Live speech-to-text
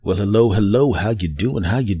Well, hello. How you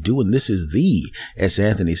doing? This is the S.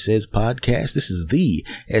 Anthony Says podcast. This is the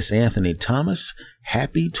S. Anthony Thomas.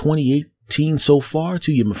 Happy 2018 so far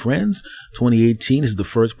to you, my friends. 2018 is the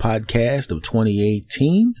first podcast of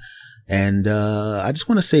 2018. And I just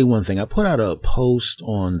want to say one thing. I put out a post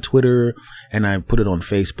on Twitter and I put it on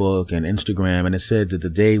Facebook and Instagram, and it said that the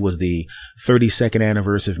day was the 32nd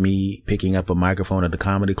anniversary of me picking up a microphone at the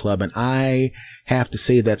comedy club. And I have to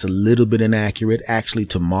say that's a little bit inaccurate. Actually,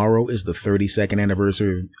 tomorrow is the 32nd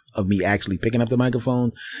anniversary of me actually picking up the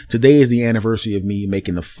microphone. Today is the anniversary of me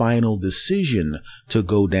making the final decision to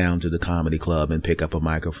go down to the comedy club and pick up a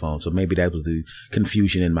microphone. So maybe that was the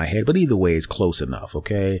confusion in my head, but either way, it's close enough.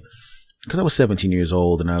 Okay. Because I was 17 years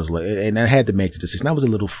old and I was like, and I had to make the decision. I was a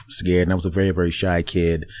little scared and I was a very, very shy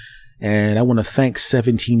kid. And I want to thank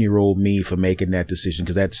 17-year-old me for making that decision,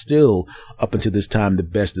 because that's still, up until this time, the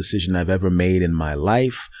best decision I've ever made in my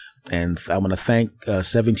life. And I want to thank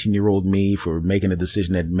 17-year-old me for making a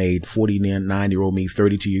decision that made 49-year-old me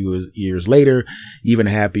 32 years later even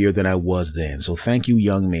happier than I was then. So thank you,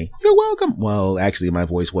 young me. You're welcome. Well, actually, my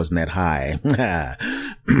voice wasn't that high.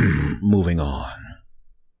 Moving on.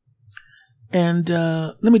 And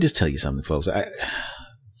let me just tell you something, folks.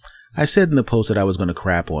 I said in the post that I was going to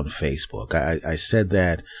crap on Facebook. I said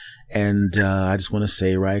that, and I just want to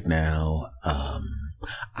say right now,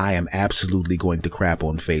 I am absolutely going to crap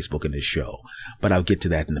on Facebook in this show, but I'll get to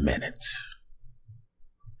that in a minute.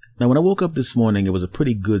 Now, when I woke up this morning, it was a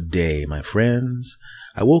pretty good day, my friends.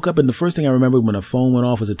 I woke up and the first thing I remembered when the phone went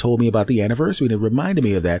off was it told me about the anniversary, and it reminded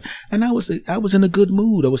me of that. And I was in a good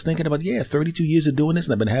mood. I was thinking about, 32 years of doing this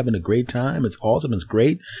and I've been having a great time. It's awesome. It's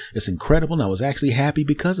great. It's incredible. And I was actually happy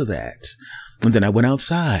because of that. And then I went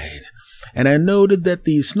outside and I noted that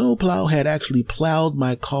the snowplow had actually plowed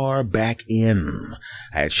my car back in.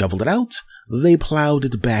 I had shoveled it out. They plowed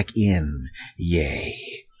it back in. Yay.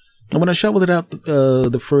 And when I shoveled it out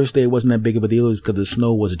the first day, it wasn't that big of a deal. It was because the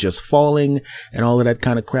snow was just falling and all of that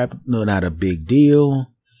kind of crap. No, not a big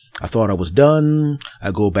deal. I thought I was done.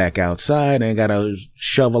 I go back outside and I got to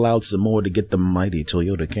shovel out some more to get the mighty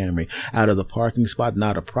Toyota Camry out of the parking spot.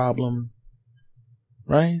 Not a problem.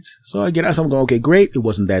 Right? So I get out. So I'm going, okay, great. It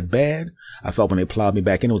wasn't that bad. I thought when they plowed me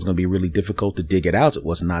back in, it was going to be really difficult to dig it out. It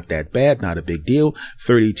was not that bad. Not a big deal.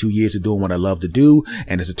 32 years of doing what I love to do.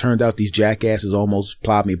 And as it turned out, these jackasses almost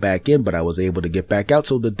plowed me back in, but I was able to get back out.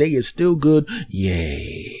 So the day is still good.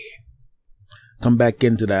 Yay. Come back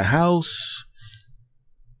into the house.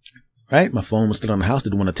 Right? My phone was still on the house.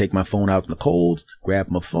 Didn't want to take my phone out in the cold. Grab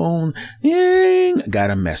my phone. Ying. Got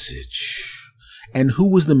a message. And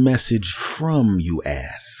who was the message from, you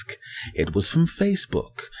ask? It was from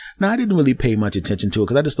Facebook. Now, I didn't really pay much attention to it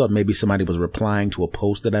because I just thought maybe somebody was replying to a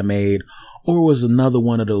post that I made, or it was another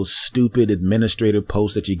one of those stupid administrative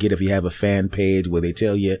posts that you get if you have a fan page where they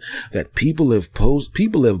tell you that people have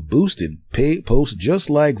boosted posts just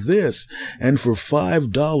like this, and for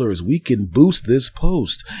 $5 we can boost this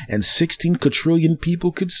post and 16 quadrillion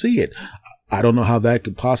people could see it. I don't know how that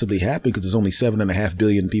could possibly happen because there's only 7.5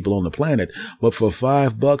 billion people on the planet. But for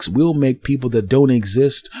 $5, we'll make people that don't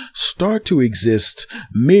exist start to exist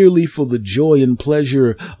merely for the joy and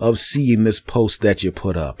pleasure of seeing this post that you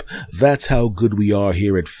put up. That's how good we are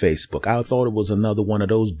here at Facebook. I thought it was another one of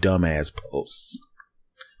those dumbass posts.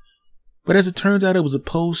 But as it turns out, it was a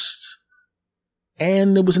post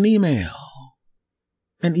and it was an email.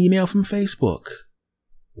 An email from Facebook.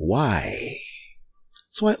 Why?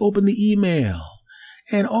 So I opened the email,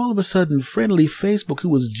 and all of a sudden, friendly Facebook, who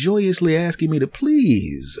was joyously asking me to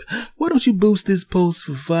please, why don't you boost this post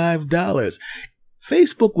for $5?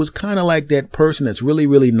 Facebook was kind of like that person that's really,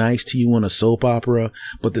 really nice to you on a soap opera,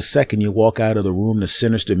 but the second you walk out of the room, the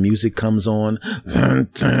sinister music comes on, dun,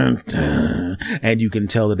 dun, dun, and you can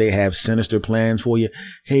tell that they have sinister plans for you.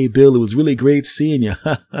 Hey, Bill, it was really great seeing you.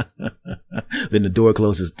 Then the door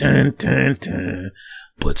closes, dun, dun, dun.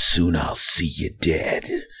 But soon I'll see you dead.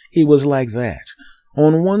 It was like that.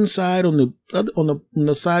 On one side, on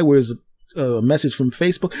the side where there's a message from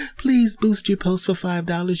Facebook, please boost your post for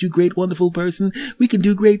 $5, you great, wonderful person. We can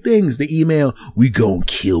do great things. The email, we gon'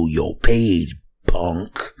 kill your page,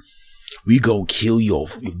 punk. We gonna kill you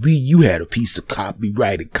had a piece of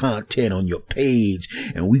copyrighted content on your page,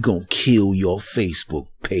 and we gonna kill your Facebook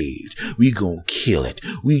page. We gonna kill it.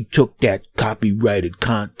 We took that copyrighted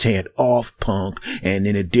content off, punk, and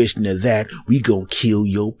in addition to that, we gonna kill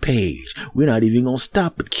your page. We're not even gonna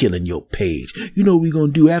stop at killing your page. You know what we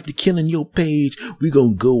gonna do after killing your page? We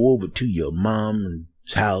gonna go over to your mom and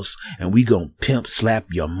house and we gonna pimp slap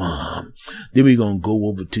your mom. Then we gonna go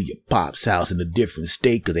over to your pop's house in a different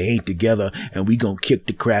state because they ain't together, and we gonna kick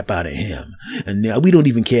the crap out of him. And now we don't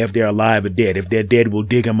even care if they're alive or dead. If they're dead, we'll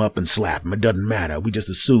dig them up and slap them. It doesn't matter. We just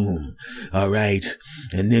assume. All right.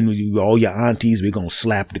 And then all your aunties, we're gonna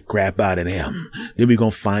slap the crap out of them. Then we're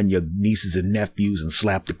gonna find your nieces and nephews and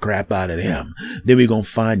slap the crap out of them. Then we're gonna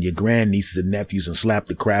find your grandnieces and nephews and slap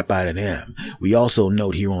the crap out of them. We also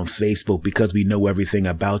note here on Facebook, because we know everything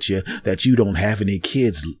about you, that you don't have any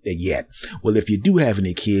kids yet. Well, if you do have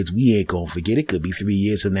any kids, we ain't gonna forget. It could be 3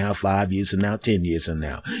 years from now, 5 years from now, 10 years from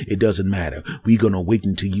now. It doesn't matter. We're gonna wait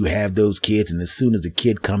until you have those kids, and as soon as the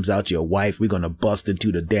kid comes out your wife, we're gonna bust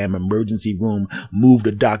into the damn emergency room, move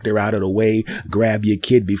the doctor out of the way, grab your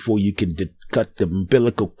kid before you can cut the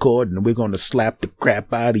umbilical cord, and we're going to slap the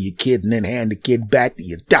crap out of your kid and then hand the kid back to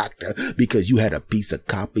your doctor because you had a piece of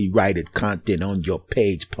copyrighted content on your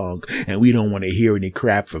page, punk, and we don't want to hear any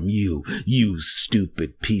crap from you, you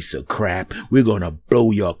stupid piece of crap. We're going to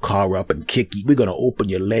blow your car up and kick you. We're going to open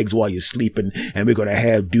your legs while you're sleeping, and we're going to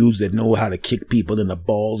have dudes that know how to kick people in the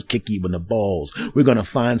balls, kick you in the balls. We're going to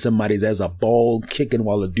find somebody that's a ball kicking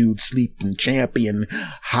while a dude's sleeping champion,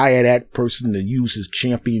 hire that person to use his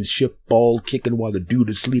championship ball kicking while the dude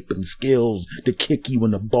is sleeping skills to kick you in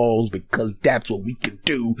the balls, because that's what we can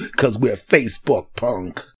do, because we're Facebook,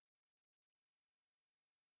 punk.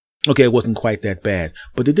 Okay, it wasn't quite that bad,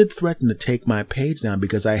 but they did threaten to take my page down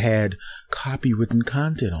because I had copywritten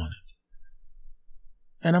content on it.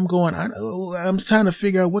 And I'm going, I'm trying to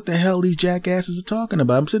figure out what the hell these jackasses are talking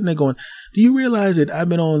about. I'm sitting there going, do you realize that I've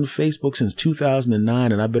been on Facebook since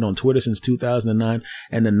 2009 and I've been on Twitter since 2009,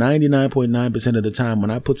 and the 99.9% of the time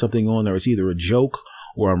when I put something on there, it's either a joke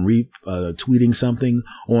or I'm tweeting something,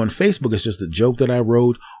 or on Facebook it's just a joke that I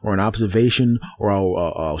wrote, or an observation, or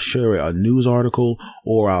I'll share a news article,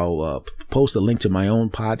 or I'll post a link to my own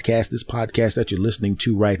podcast, this podcast that you're listening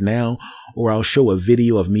to right now, or I'll show a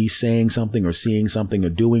video of me saying something or seeing something or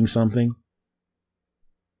doing something.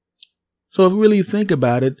 So if you really think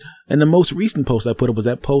about it, and the most recent post I put up was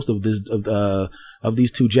that post of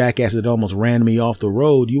these two jackasses that almost ran me off the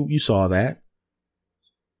road. You saw that.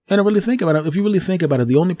 And I really think about it. If you really think about it,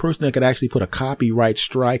 the only person that could actually put a copyright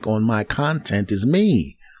strike on my content is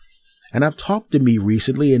me. And I've talked to me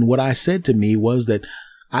recently, and what I said to me was that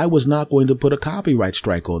I was not going to put a copyright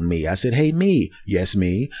strike on me. I said, hey, me. Yes,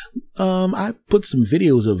 me. I put some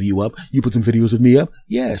videos of you up. You put some videos of me up?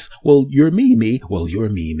 Yes. Well, you're me, me. Well, you're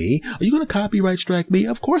me, me. Are you going to copyright strike me?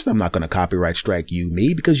 Of course I'm not going to copyright strike you,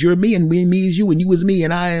 me, because you're me and me is you and you is me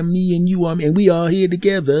and I am me and you are me and we are here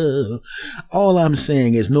together. All I'm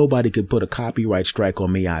saying is nobody could put a copyright strike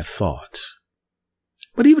on me, I thought.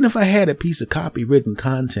 But even if I had a piece of copywritten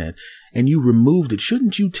content and you removed it,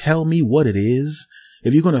 shouldn't you tell me what it is?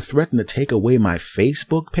 If you're going to threaten to take away my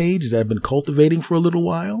Facebook page that I've been cultivating for a little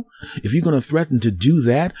while, if you're going to threaten to do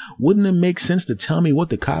that, wouldn't it make sense to tell me what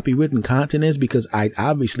the copywritten content is? Because I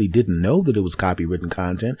obviously didn't know that it was copywritten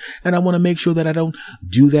content, and I want to make sure that I don't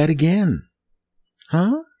do that again.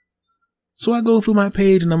 Huh? So I go through my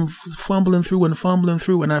page and I'm fumbling through,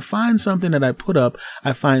 and I find something that I put up.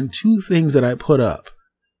 I find two things that I put up.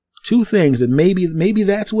 Two things that maybe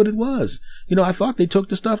that's what it was. You know, I thought they took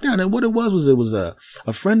the stuff down. And what it was a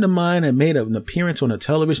friend of mine had made an appearance on a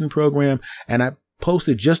television program, and I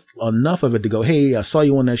posted just enough of it to go, hey, I saw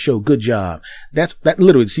you on that show. Good job. That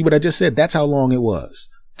literally, see what I just said? That's how long it was.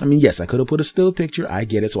 I mean, yes, I could have put a still picture. I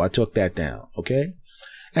get it. So I took that down. Okay.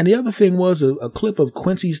 And the other thing was a clip of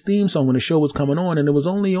Quincy's theme song when the show was coming on, and it was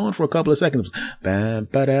only on for a couple of seconds. You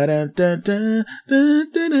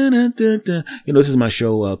know, this is my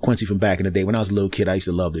show, Quincy from back in the day. When I was a little kid, I used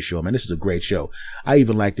to love this show, man. This is a great show. I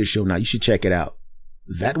even like this show now. You should check it out.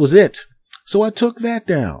 That was it. So I took that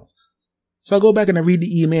down. So I go back and I read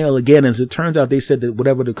the email again, and as it turns out, they said that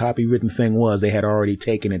whatever the copywritten thing was, they had already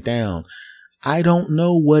taken it down. I don't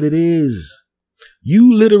know what it is.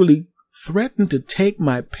 You literally threatened to take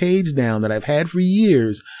my page down that I've had for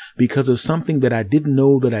years because of something that I didn't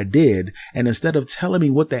know that I did. And instead of telling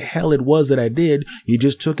me what the hell it was that I did, you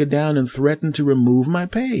just took it down and threatened to remove my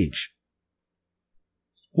page.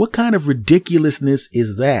 What kind of ridiculousness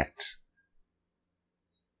is that?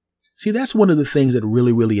 See, that's one of the things that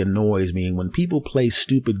really, really annoys me when people play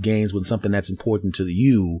stupid games with something that's important to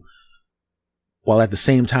you, while at the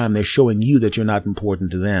same time they're showing you that you're not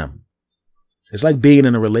important to them. It's like being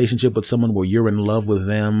in a relationship with someone where you're in love with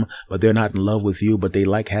them, but they're not in love with you, but they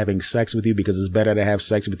like having sex with you because it's better to have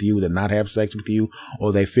sex with you than not have sex with you,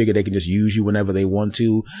 or they figure they can just use you whenever they want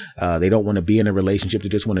to. They don't want to be in a relationship. They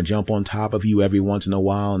just want to jump on top of you every once in a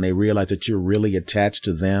while, and they realize that you're really attached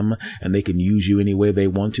to them and they can use you any way they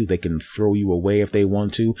want to. They can throw you away if they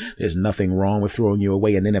want to. There's nothing wrong with throwing you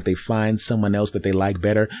away. And then if they find someone else that they like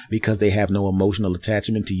better because they have no emotional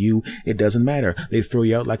attachment to you, it doesn't matter. They throw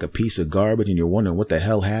you out like a piece of garbage and you're wondering what the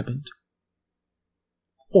hell happened.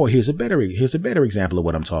 Or here's a better example of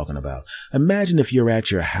what I'm talking about. Imagine if you're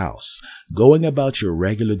at your house, going about your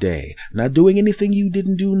regular day, not doing anything you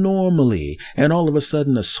didn't do normally, and all of a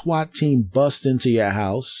sudden a SWAT team busts into your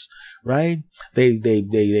house, right?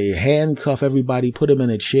 They handcuff everybody, put them in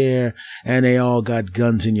a chair, and they all got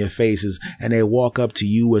guns in your faces, and they walk up to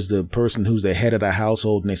you as the person who's the head of the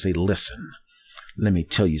household, and they say, listen, let me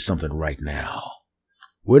tell you something right now.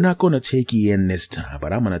 We're not going to take you in this time,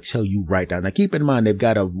 but I'm going to tell you right now. Now, keep in mind, they've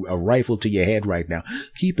got a rifle to your head right now.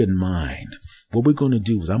 Keep in mind, what we're going to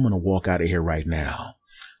do is I'm going to walk out of here right now.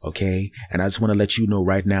 Okay? And I just want to let you know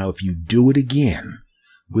right now, if you do it again,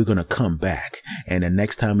 we're going to come back. And the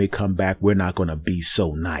next time we come back, we're not going to be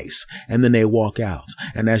so nice. And then they walk out.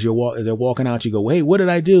 And as they're walking out, you go, hey, what did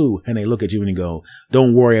I do? And they look at you and you go,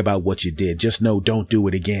 don't worry about what you did. Just know, don't do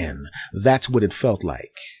it again. That's what it felt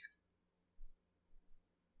like.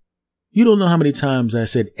 You don't know how many times I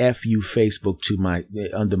said F you Facebook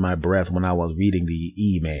under my breath when I was reading the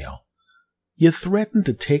email. You threatened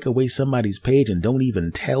to take away somebody's page and don't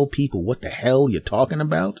even tell people what the hell you're talking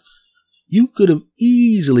about? You could have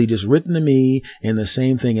easily just written to me in the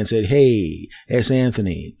same thing and said, hey, S.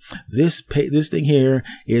 Anthony, this thing here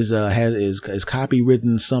is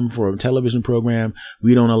copywritten, some for a television program.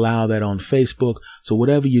 We don't allow that on Facebook. So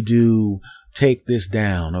whatever you do, take this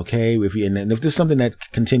down, okay? If this is something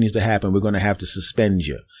that continues to happen, we're going to have to suspend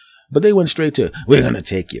you. But they went straight to, we're going to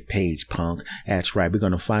take your page, punk. That's right. We're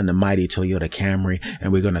going to find the mighty Toyota Camry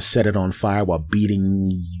and we're going to set it on fire while beating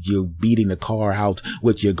the car out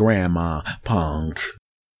with your grandma, punk.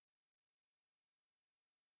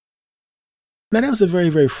 Now, that was a very,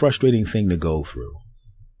 very frustrating thing to go through.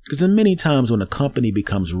 Because many times when a company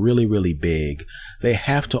becomes really, really big, they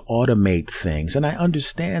have to automate things. And I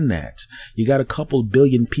understand that. You got a couple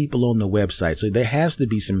billion people on the website. So there has to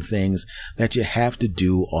be some things that you have to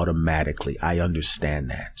do automatically. I understand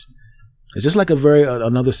that. It's just like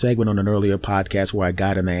another segment on an earlier podcast where I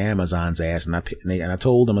got in the Amazon's ass and I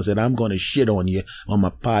told them, I said, I'm going to shit on you on my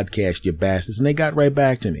podcast, you bastards. And they got right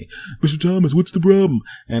back to me. Mr. Thomas, what's the problem?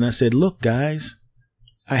 And I said, look, guys,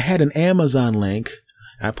 I had an Amazon link.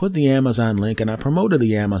 I put the Amazon link and I promoted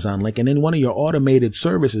the Amazon link, and then one of your automated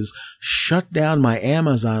services shut down my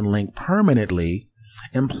Amazon link permanently,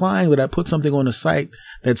 implying that I put something on the site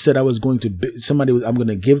that said I was going to, I'm going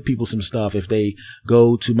to give people some stuff if they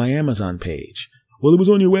go to my Amazon page. Well, it was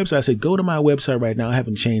on your website. I said, go to my website right now. I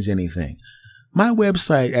haven't changed anything. My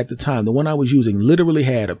website at the time, the one I was using, literally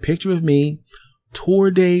had a picture of me,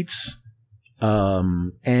 tour dates,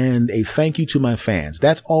 and a thank you to my fans.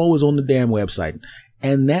 That's all was on the damn website.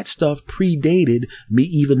 And that stuff predated me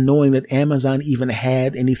even knowing that Amazon even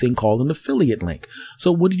had anything called an affiliate link.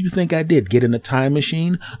 So what did you think I did? Get in a time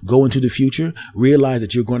machine, go into the future, realize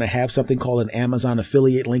that you're going to have something called an Amazon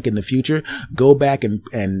affiliate link in the future, go back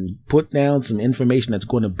and put down some information that's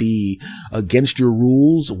going to be against your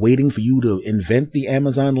rules, waiting for you to invent the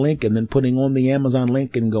Amazon link and then putting on the Amazon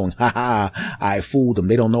link and going, I fooled them.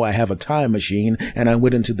 They don't know I have a time machine, and I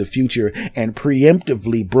went into the future and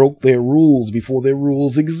preemptively broke their rules before their rules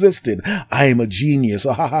existed. I am a genius.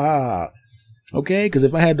 Okay? Because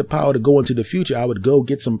if I had the power to go into the future, I would go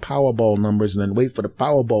get some Powerball numbers and then wait for the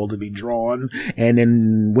Powerball to be drawn and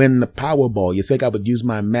then win the Powerball. You think I would use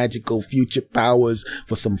my magical future powers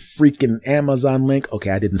for some freaking Amazon link?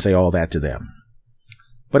 Okay, I didn't say all that to them.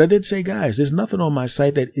 But I did say, guys, there's nothing on my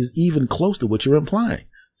site that is even close to what you're implying.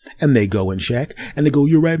 And they go and check and they go,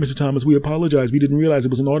 you're right, Mr. Thomas. We apologize. We didn't realize it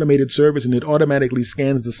was an automated service and it automatically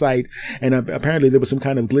scans the site. And apparently there was some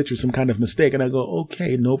kind of glitch or some kind of mistake. And I go,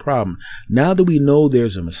 okay, no problem. Now that we know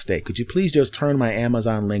there's a mistake, could you please just turn my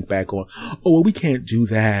Amazon link back on? Oh, well, we can't do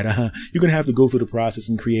that. You're going to have to go through the process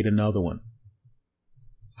and create another one.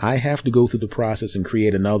 I have to go through the process and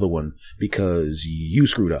create another one because you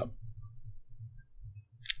screwed up.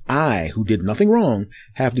 I, who did nothing wrong,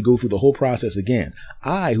 have to go through the whole process again.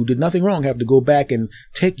 I, who did nothing wrong, have to go back and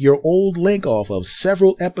take your old link off of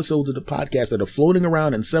several episodes of the podcast that are floating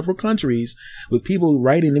around in several countries with people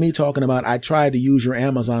writing to me talking about, I tried to use your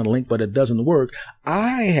Amazon link, but it doesn't work.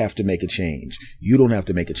 I have to make a change. You don't have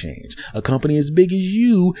to make a change. A company as big as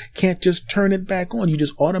you can't just turn it back on. You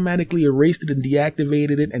just automatically erased it and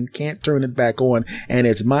deactivated it and can't turn it back on. And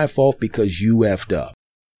it's my fault because you effed up.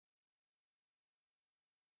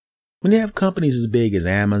 When you have companies as big as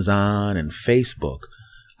Amazon and Facebook,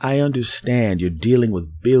 I understand you're dealing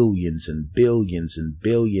with billions and billions and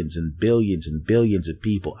billions and billions and billions of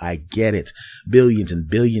people. I get it. Billions and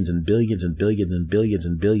billions and billions and billions and billions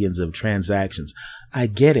and billions of transactions. I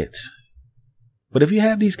get it. But if you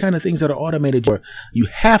have these kind of things that are automated, you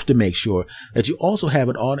have to make sure that you also have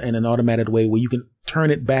it on in an automated way where you can turn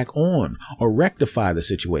it back on or rectify the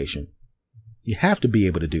situation. You have to be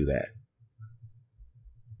able to do that.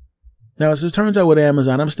 Now, as it turns out with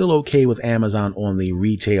Amazon, I'm still okay with Amazon on the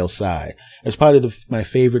retail side. It's probably my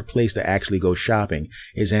favorite place to actually go shopping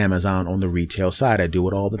is Amazon on the retail side. I do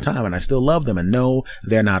it all the time and I still love them. And no,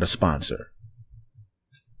 they're not a sponsor.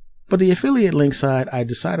 But the affiliate link side, I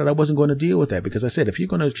decided I wasn't going to deal with that because I said, if you're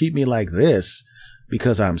going to treat me like this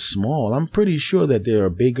because I'm small, I'm pretty sure that there are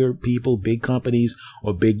bigger people, big companies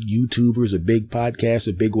or big YouTubers or big podcasts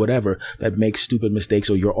or big whatever that make stupid mistakes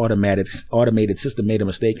or your automated system made a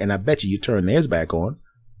mistake. And I bet you turn theirs back on.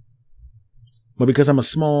 But because I'm a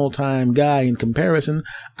small time guy in comparison,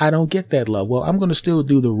 I don't get that love. Well, I'm going to still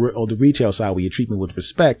do the retail side where you treat me with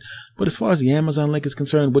respect. But as far as the Amazon link is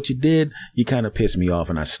concerned, what you did, you kind of pissed me off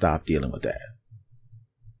and I stopped dealing with that.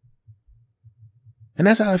 And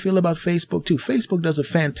that's how I feel about Facebook too. Facebook does a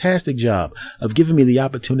fantastic job of giving me the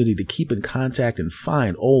opportunity to keep in contact and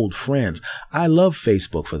find old friends. I love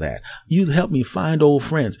Facebook for that. You help me find old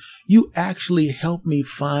friends. You actually helped me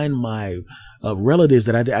find my relatives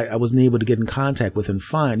that I wasn't able to get in contact with and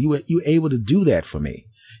find. You were able to do that for me.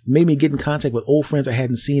 You made me get in contact with old friends I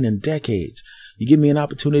hadn't seen in decades. You give me an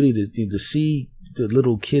opportunity to see the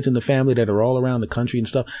little kids in the family that are all around the country and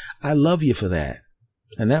stuff. I love you for that.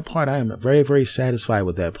 And that part, I am very, very satisfied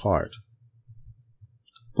with that part.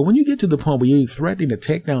 But when you get to the point where you're threatening to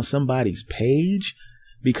take down somebody's page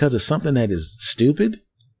because of something that is stupid,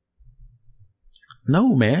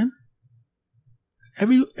 no, man.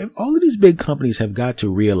 All of these big companies have got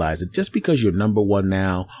to realize that just because you're number one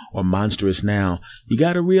now or monstrous now, you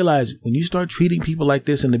got to realize when you start treating people like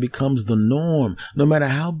this and it becomes the norm, no matter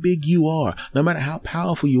how big you are, no matter how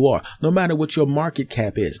powerful you are, no matter what your market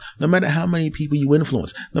cap is, no matter how many people you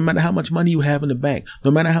influence, no matter how much money you have in the bank, no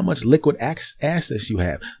matter how much liquid assets you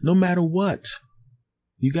have, no matter what,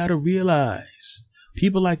 you got to realize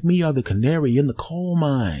people like me are the canary in the coal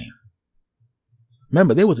mine.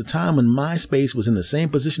 Remember, there was a time when MySpace was in the same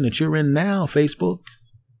position that you're in now, Facebook.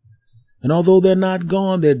 And although they're not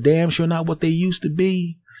gone, they're damn sure not what they used to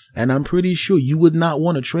be. And I'm pretty sure you would not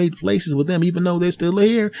want to trade places with them, even though they're still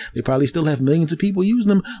here. They probably still have millions of people using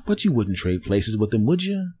them, but you wouldn't trade places with them, would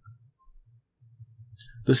you?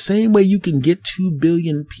 The same way you can get 2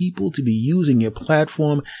 billion people to be using your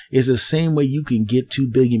platform is the same way you can get 2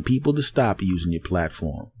 billion people to stop using your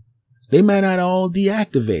platform. They might not all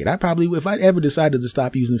deactivate. If I ever decided to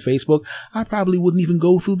stop using Facebook, I probably wouldn't even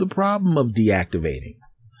go through the problem of deactivating.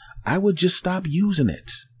 I would just stop using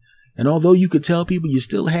it. And although you could tell people you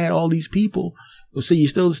still had all these people, or say you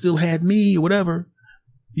still had me or whatever,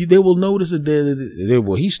 they will notice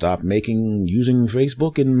that he stopped using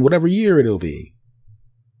Facebook in whatever year it'll be.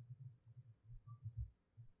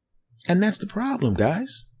 And that's the problem,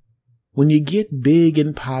 guys. When you get big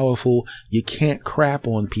and powerful, you can't crap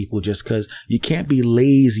on people just because you can't be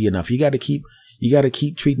lazy enough. You got to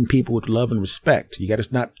keep treating people with love and respect. You got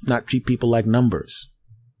to not treat people like numbers.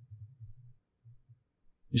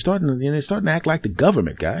 They're starting to act like the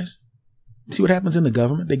government, guys. You see what happens in the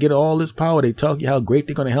government? They get all this power. They tell you how great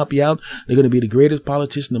they're going to help you out. They're going to be the greatest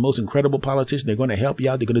politician, the most incredible politician. They're going to help you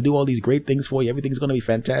out. They're going to do all these great things for you. Everything's going to be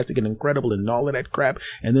fantastic and incredible and all of that crap.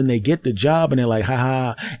 And then they get the job and they're like,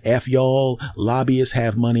 haha, F y'all, lobbyists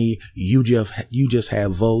have money. You just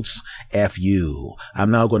have votes. F you.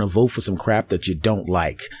 I'm now going to vote for some crap that you don't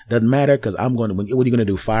like. Doesn't matter because what are you going to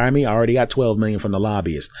do? Fire me? I already got 12 million from the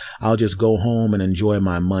lobbyist. I'll just go home and enjoy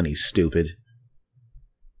my money, stupid.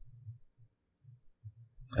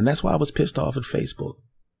 And that's why I was pissed off at Facebook.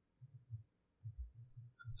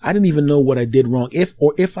 I didn't even know what I did wrong,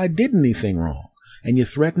 if I did anything wrong. And you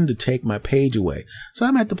threatened to take my page away. So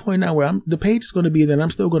I'm at the point now where the page is going to be there and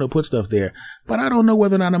I'm still going to put stuff there. But I don't know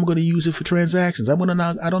whether or not I'm going to use it for transactions. I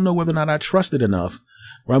don't know whether or not I trust it enough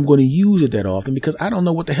where I'm going to use it that often because I don't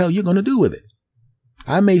know what the hell you're going to do with it.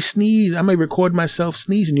 I may sneeze. I may record myself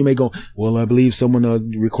sneezing. You may go, well, I believe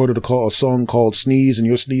someone recorded a song called Sneeze, and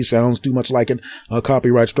your sneeze sounds too much like it.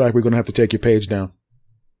 Copyright strike. We're going to have to take your page down.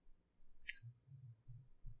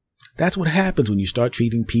 That's what happens when you start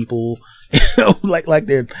treating people like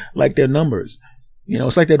they're numbers.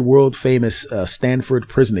 It's like that world famous Stanford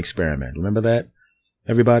prison experiment. Remember that,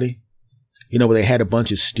 everybody? Where they had a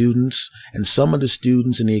bunch of students, and some of the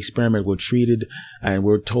students in the experiment were treated and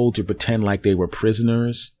were told to pretend like they were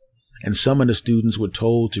prisoners. And some of the students were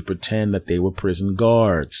told to pretend that they were prison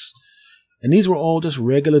guards. And these were all just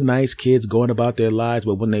regular nice kids going about their lives.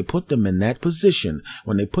 But when they put them in that position,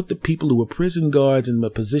 when they put the people who were prison guards in the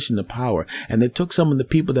position of power, and they took some of the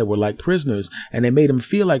people that were like prisoners and they made them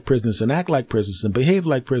feel like prisoners and act like prisoners and behave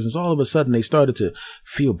like prisoners, all of a sudden they started to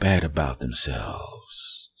feel bad about themselves.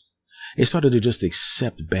 They started to just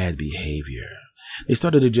accept bad behavior. They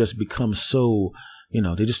started to just become so,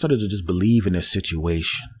 they just started to just believe in their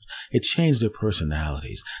situation. It changed their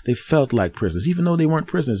personalities. They felt like prisoners, even though they weren't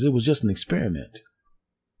prisoners. It was just an experiment.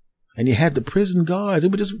 And you had the prison guards. They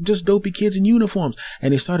were just dopey kids in uniforms.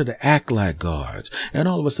 And they started to act like guards. And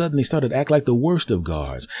all of a sudden, they started to act like the worst of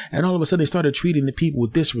guards. And all of a sudden, they started treating the people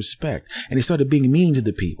with disrespect. And they started being mean to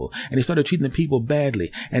the people. And they started treating the people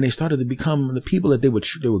badly. And they started to become the people that they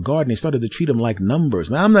were guarding. They started to treat them like numbers.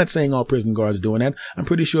 Now, I'm not saying all prison guards doing that. I'm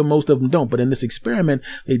pretty sure most of them don't. But in this experiment,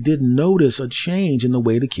 they did notice a change in the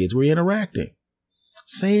way the kids were interacting.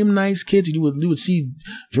 Same nice kids you would see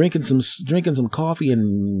drinking some coffee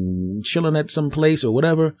and chilling at some place or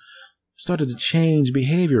whatever started to change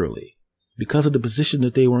behaviorally because of the position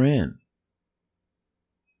that they were in.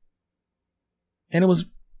 And it was,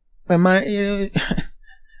 and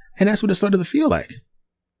that's what it started to feel like.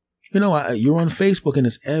 You're on Facebook and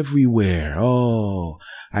it's everywhere. Oh,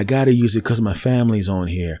 I got to use it because my family's on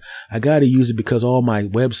here. I got to use it because all my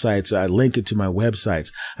websites, I link it to my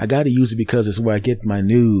websites. I got to use it because it's where I get my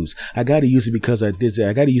news. I got to use it because I did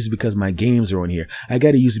that. I got to use it because my games are on here. I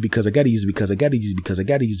got to use it because I got to use it because I got to use it because I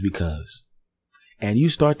got to use it because. And you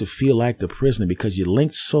start to feel like the prisoner because you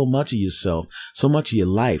linked so much of yourself, so much of your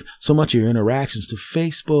life, so much of your interactions to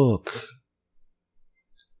Facebook.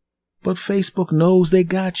 But Facebook knows they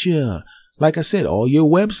got you. Like I said, all your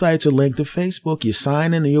websites are linked to Facebook. You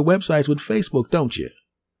sign into your websites with Facebook, don't you?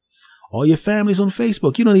 All your family's on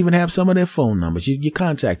Facebook. You don't even have some of their phone numbers. You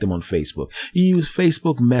contact them on Facebook. You use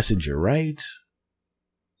Facebook Messenger, right?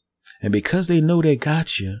 And because they know they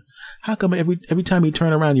got you, how come every time you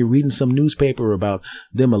turn around, you're reading some newspaper about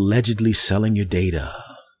them allegedly selling your data?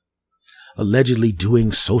 Allegedly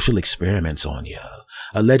doing social experiments on you.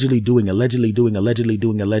 Allegedly doing. And these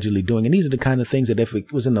are the kind of things that if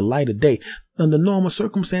it was in the light of day, under normal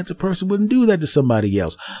circumstance, a person wouldn't do that to somebody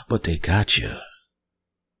else. But they got you.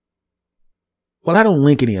 Well, I don't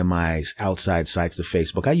link any of my outside sites to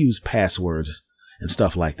Facebook. I use passwords and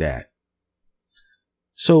stuff like that.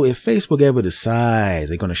 So if Facebook ever decides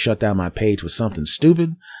they're going to shut down my page for something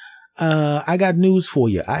stupid, I got news for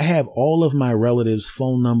you. I have all of my relatives'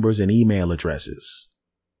 phone numbers and email addresses.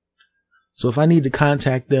 So if I need to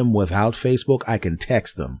contact them without Facebook, I can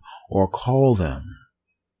text them or call them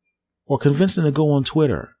or convince them to go on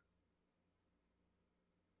Twitter.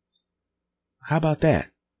 How about that?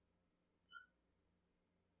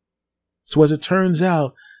 So as it turns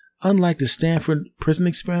out, unlike the Stanford prison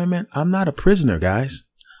experiment, I'm not a prisoner, guys.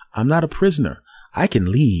 I'm not a prisoner. I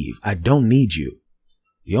can leave. I don't need you.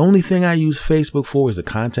 The only thing I use Facebook for is to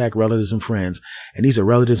contact relatives and friends. And these are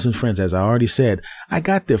relatives and friends. As I already said, I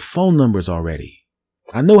got their phone numbers already.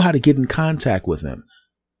 I know how to get in contact with them.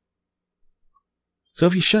 So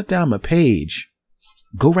if you shut down my page,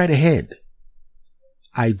 go right ahead.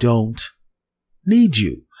 I don't need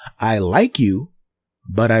you. I like you,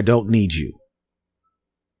 but I don't need you.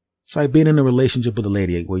 It's like being in a relationship with a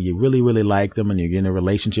lady where you really, really like them and you're in a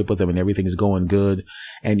relationship with them and everything is going good.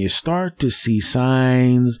 And you start to see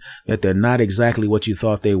signs that they're not exactly what you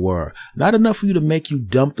thought they were. Not enough for you to make you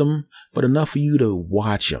dump them, but enough for you to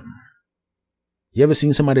watch them. You ever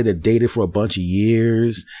seen somebody that dated for a bunch of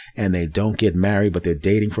years and they don't get married, but they're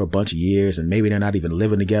dating for a bunch of years and maybe they're not even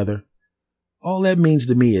living together? All that means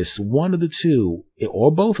to me is one of the two,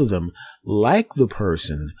 or both of them, like the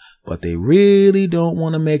person, but they really don't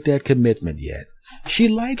want to make that commitment yet. She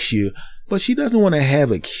likes you, but she doesn't want to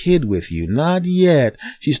have a kid with you. Not yet.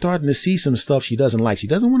 She's starting to see some stuff she doesn't like. She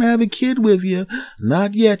doesn't want to have a kid with you.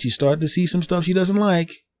 Not yet. She's starting to see some stuff she doesn't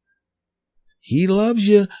like. He loves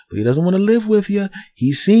you, but he doesn't want to live with you.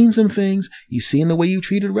 He's seen some things. He's seen the way you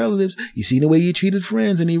treated relatives. He's seen the way you treated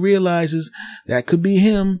friends, and he realizes that could be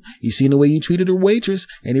him. He's seen the way you treated a waitress,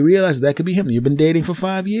 and he realizes that could be him. You've been dating for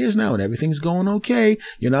 5 years now, and everything's going okay.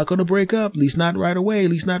 You're not going to break up, at least not right away,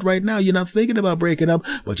 at least not right now. You're not thinking about breaking up,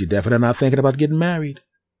 but you're definitely not thinking about getting married.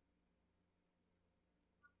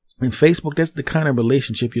 In Facebook, that's the kind of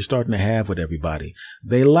relationship you're starting to have with everybody.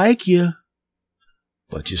 They like you,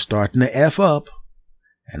 but you're starting to F up.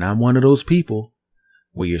 And I'm one of those people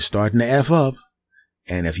where you're starting to F up.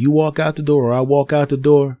 And if you walk out the door or I walk out the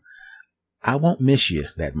door, I won't miss you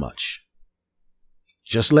that much.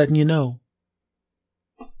 Just letting you know.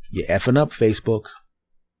 You're effing up, Facebook.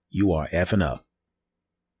 You are effing up.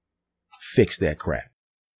 Fix that crap.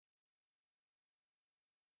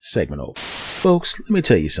 Segment over. Folks, let me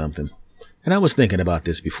tell you something. And I was thinking about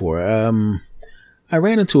this before. I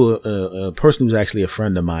ran into a person who's actually a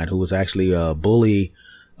friend of mine who was actually a bully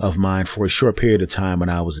of mine for a short period of time when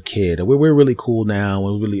I was a kid. We're really cool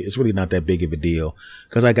now. It's really not that big of a deal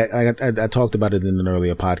because I talked about it in an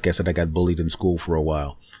earlier podcast that I got bullied in school for a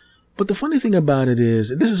while. But the funny thing about it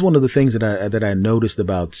is, and this is one of the things that I noticed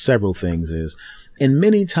about several things is, in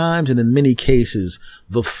many times and in many cases,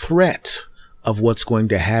 the threat of what's going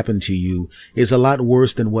to happen to you is a lot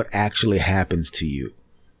worse than what actually happens to you.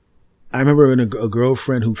 I remember a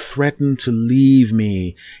girlfriend who threatened to leave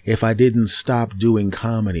me if I didn't stop doing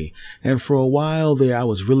comedy. And for a while there, I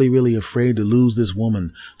was really, really afraid to lose this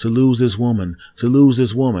woman, to lose this woman, to lose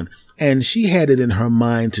this woman. And she had it in her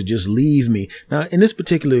mind to just leave me. Now, in this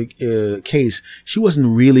particular case, she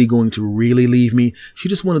wasn't really going to really leave me. She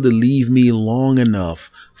just wanted to leave me long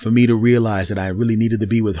enough for me to realize that I really needed to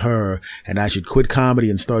be with her and I should quit comedy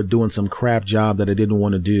and start doing some crap job that I didn't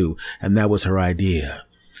want to do. And that was her idea.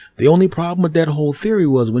 The only problem with that whole theory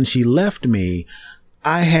was when she left me,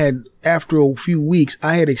 after a few weeks,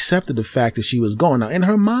 I had accepted the fact that she was gone. Now, in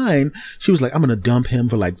her mind, she was like, I'm going to dump him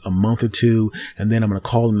for like a month or two, and then I'm going to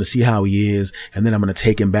call him to see how he is, and then I'm going to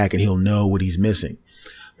take him back and he'll know what he's missing.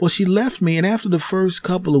 Well, she left me, and after the first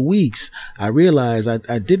couple of weeks, I realized I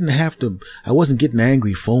wasn't getting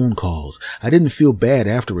angry phone calls. I didn't feel bad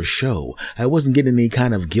after a show. I wasn't getting any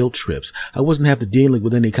kind of guilt trips. I wasn't having to deal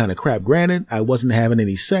with any kind of crap. Granted, I wasn't having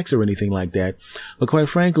any sex or anything like that, but quite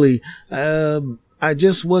frankly, I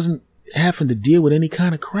just wasn't having to deal with any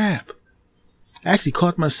kind of crap. I actually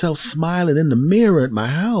caught myself smiling in the mirror at my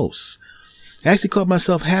house. I actually caught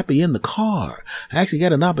myself happy in the car. I actually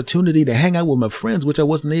got an opportunity to hang out with my friends, which I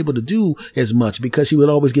wasn't able to do as much because she would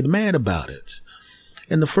always get mad about it.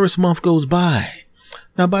 And the first month goes by.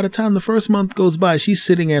 Now, by the time the first month goes by, she's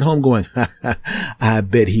sitting at home going, I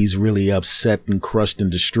bet he's really upset and crushed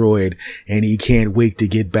and destroyed, and he can't wait to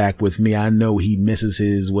get back with me. I know he misses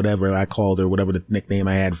his whatever I called her, whatever the nickname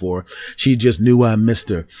I had for her. She just knew I missed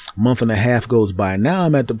her. A month and a half goes by. Now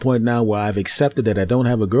I'm at the point now where I've accepted that I don't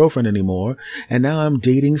have a girlfriend anymore, and now I'm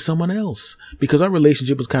dating someone else because our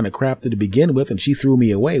relationship was kind of crap to begin with, and she threw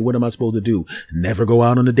me away. What am I supposed to do? Never go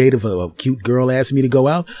out on a date if a cute girl asked me to go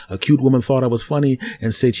out? A cute woman thought I was funny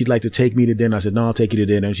and said she'd like to take me to dinner. I said, no, I'll take you to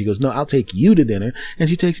dinner. And she goes, no, I'll take you to dinner. And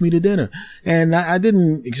she takes me to dinner. And I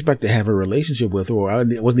didn't expect to have a relationship with her, or I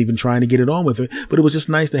wasn't even trying to get it on with her, but it was just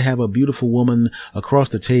nice to have a beautiful woman across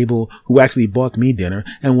the table who actually bought me dinner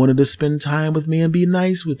and wanted to spend time with me and be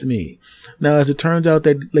nice with me. Now, as it turns out,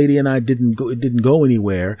 that lady and I it didn't go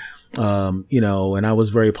anywhere. And I was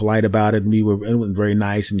very polite about it, and it was very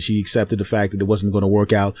nice, and she accepted the fact that it wasn't going to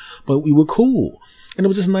work out, but we were cool. And it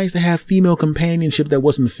was just nice to have female companionship that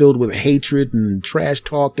wasn't filled with hatred and trash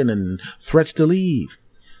talking and threats to leave.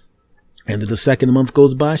 And then the second month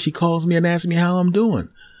goes by, she calls me and asks me how I'm doing.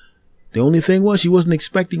 The only thing was she wasn't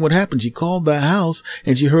expecting what happened. She called the house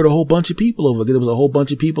and she heard a whole bunch of people over. There was a whole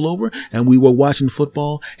bunch of people over, and we were watching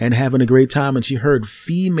football and having a great time, and she heard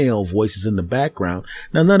female voices in the background.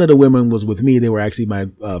 Now, none of the women was with me. They were actually my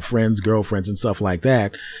friends, girlfriends, and stuff like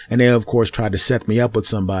that. And they, of course, tried to set me up with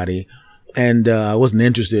somebody. And I wasn't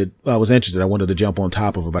interested. I was interested. I wanted to jump on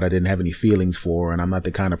top of her, but I didn't have any feelings for her. And I'm not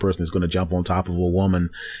the kind of person that's going to jump on top of a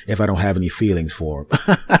woman if I don't have any feelings for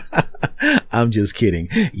her. I'm just kidding.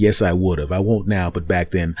 Yes, I would have. I won't now, but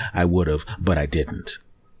back then I would have, but I didn't.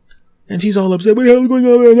 And she's all upset. What the hell is going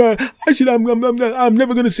on? I'm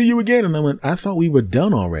never going to see you again. And I went, I thought we were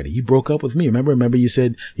done already. You broke up with me. Remember you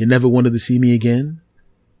said you never wanted to see me again?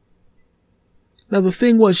 Now, the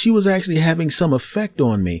thing was, she was actually having some effect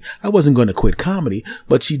on me. I wasn't going to quit comedy,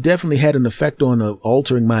 but she definitely had an effect on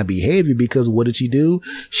altering my behavior, because what did she do?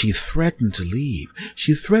 She threatened to leave.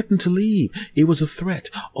 She threatened to leave. It was a threat.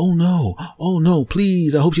 Oh no,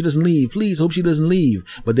 please. I hope she doesn't leave. Please, hope she doesn't leave.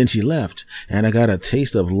 But then she left, and I got a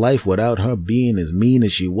taste of life without her being as mean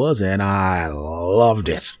as she was, and I loved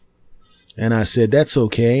it. And I said, that's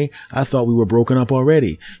okay. I thought we were broken up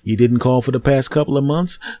already. You didn't call for the past couple of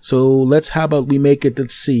months. So how about we make it,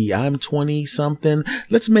 let's see, I'm 20 something.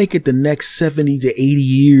 Let's make it the next 70 to 80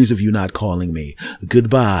 years of you not calling me.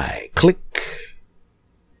 Goodbye. Click.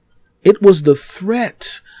 It was the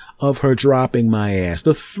threat of her dropping my ass.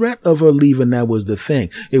 The threat of her leaving, that was the thing.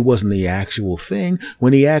 It wasn't the actual thing.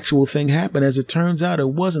 When the actual thing happened, as it turns out, it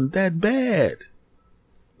wasn't that bad.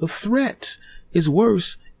 The threat is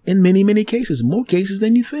worse in many, many cases, more cases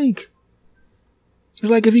than you think. It's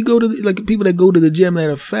like if you go to, like people that go to the gym that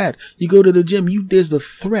are fat, you go to the gym, there's the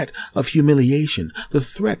threat of humiliation, the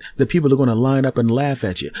threat that people are going to line up and laugh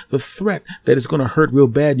at you, the threat that it's going to hurt real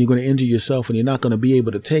bad and you're going to injure yourself and you're not going to be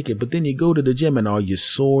able to take it. But then you go to the gym and are you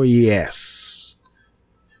sore? Yes.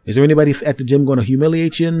 Is there anybody at the gym going to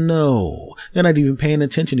humiliate you? No. They're not even paying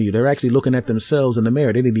attention to you. They're actually looking at themselves in the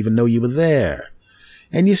mirror. They didn't even know you were there.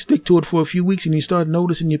 And you stick to it for a few weeks and you start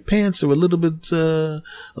noticing your pants are a little bit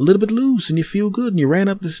loose and you feel good and you ran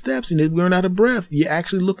up the steps and you weren't out of breath. You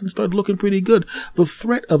actually start looking pretty good. The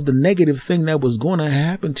threat of the negative thing that was going to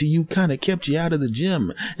happen to you kind of kept you out of the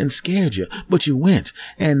gym and scared you, but you went,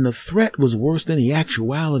 and the threat was worse than the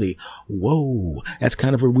actuality. Whoa, that's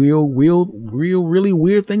kind of a really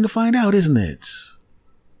weird thing to find out, isn't it?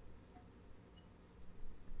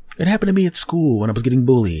 It happened to me at school when I was getting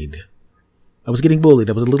bullied. I was a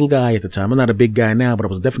little guy at the time. I'm not a big guy now, but I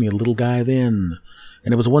was definitely a little guy then.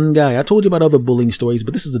 And there was one guy. I told you about other bullying stories,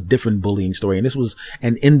 but this is a different bullying story. And this was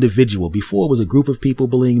an individual. Before it was a group of people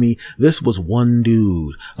bullying me. This was one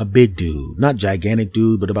dude, a big dude, not gigantic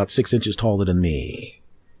dude, but about 6 inches taller than me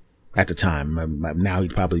at the time. Now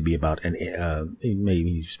he'd probably be about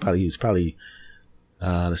he's probably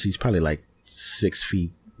like 6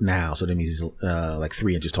 feet now. So that means he's like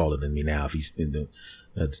 3 inches taller than me now if he's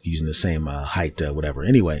using the same height, whatever.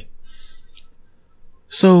 Anyway,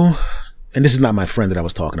 so, and this is not my friend that I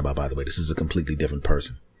was talking about, by the way. This is a completely different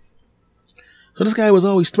person. So this guy was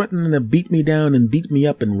always threatening to beat me down and beat me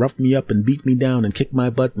up and rough me up and beat me down and kick my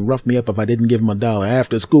butt and rough me up if I didn't give him $1.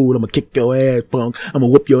 After school, I'm gonna kick your ass, punk. I'm gonna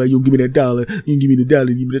whoop your ass. You give me that $1. You give me the $1.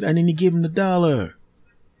 You give me that. And then you give him the $1.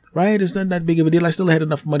 Right? It's not that big of a deal. I still had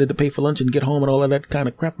enough money to pay for lunch and get home and all of that kind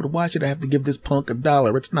of crap. But why should I have to give this punk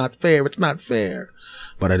 $1? It's not fair. It's not fair.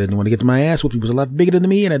 But I didn't want to get my ass whipped. He was a lot bigger than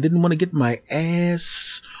me, and I didn't want to get my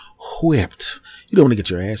ass whipped. You don't want to get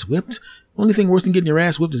your ass whipped. Only thing worse than getting your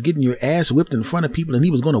ass whipped is getting your ass whipped in front of people, and he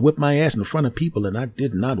was going to whip my ass in front of people, and I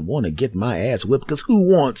did not want to get my ass whipped, because who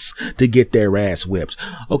wants to get their ass whipped?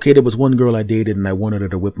 Okay, there was one girl I dated, and I wanted her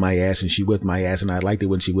to whip my ass, and she whipped my ass, and I liked it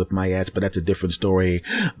when she whipped my ass, but that's a different story.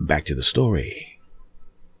 Back to the story.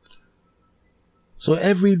 So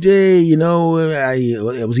every day,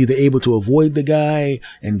 I was either able to avoid the guy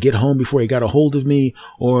and get home before he got a hold of me,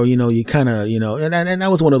 or, you kind of, and I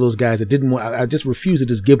was one of those guys that didn't want, I just refused to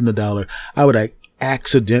just give him the $1. I would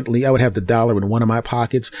accidentally, I would have the $1 in one of my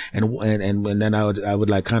pockets, and then I would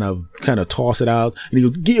like kind of toss it out, and he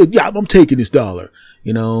would, yeah, I'm taking this $1.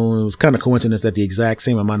 It was kind of coincidence that the exact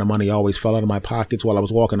same amount of money always fell out of my pockets while I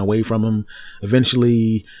was walking away from him.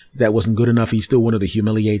 Eventually, that wasn't good enough. He still wanted to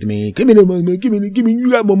humiliate me. Give me the money, man. Give me, you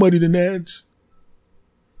got more money than that.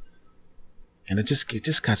 And it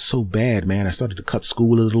just got so bad, man. I started to cut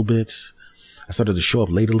school a little bit. I started to show up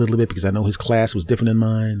late a little bit because I know his class was different than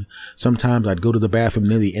mine. Sometimes I'd go to the bathroom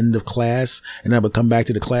near the end of class, and I would come back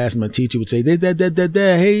to the class, and my teacher would say,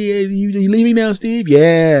 hey, you leaving now, Steve?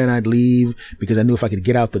 Yeah. And I'd leave because I knew if I could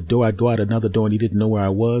get out the door, I'd go out another door, and he didn't know where I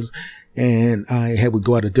was. And I would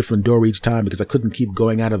go out a different door each time because I couldn't keep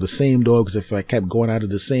going out of the same door, because if I kept going out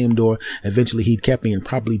of the same door, eventually he'd catch me and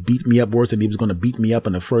probably beat me up worse than he was going to beat me up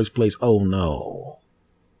in the first place. Oh no.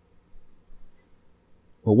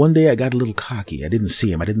 Well, one day I got a little cocky. I didn't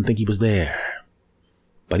see him. I didn't think he was there.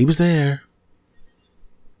 But he was there.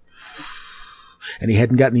 And he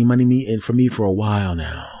hadn't got any money from me for a while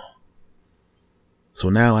now. So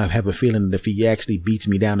now I have a feeling that if he actually beats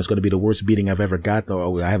me down, it's going to be the worst beating I've ever gotten.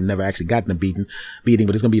 Or I have never actually gotten a beating,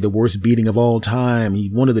 but it's going to be the worst beating of all time.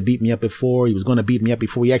 He wanted to beat me up before. He was going to beat me up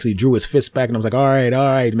before. He actually drew his fist back, and I was like, all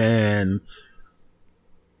right, man.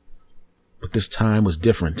 But this time was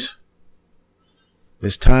different.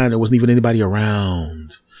 This time, there wasn't even anybody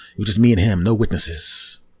around. It was just me and him, no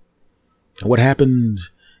witnesses. And what happened?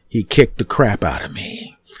 He kicked the crap out of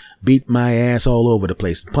me. beat my ass all over the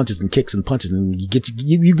place, punches and kicks and punches, and you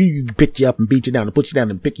pick you up and beat you down and put you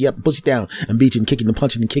down and pick you up and push you down and beat you and kick you and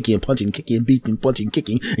punch you and kick you and punch you and kick you and beat you and punch you and kick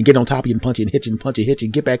you and get on top of you and punch you and hit you and punch you, hit you,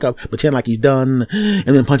 get back up, pretend like he's done, and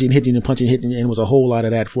then punch you and hit you and punch you and hit you, and it was a whole lot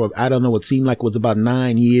of that for, I don't know, it seemed like it was about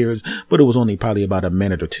 9 years, but it was only probably about a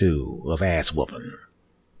minute or two of ass whooping.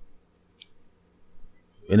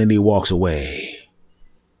 And then he walks away.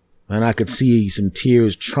 And I could see some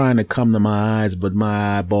tears trying to come to my eyes, but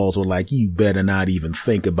my eyeballs were like, you better not even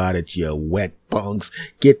think about it, you wet punks.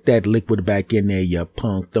 Get that liquid back in there, you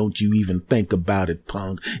punk. Don't you even think about it,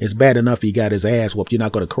 punk. It's bad enough he got his ass whooped. You're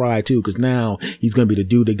not going to cry too, because now he's going to be the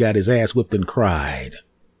dude that got his ass whipped and cried.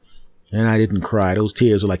 And I didn't cry. Those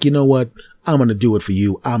tears were like, you know what? I'm going to do it for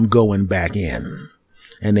you. I'm going back in.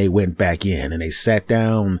 And they went back in and they sat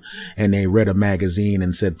down and they read a magazine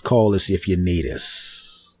and said, call us if you need us.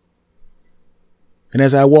 And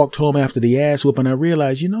as I walked home after the ass whooping, I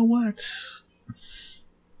realized, you know what?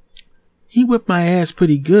 He whipped my ass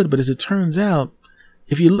pretty good, but as it turns out,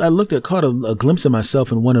 I caught a glimpse of myself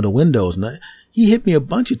in one of the windows, and he hit me a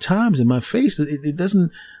bunch of times in my face. It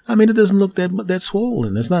doesn't look that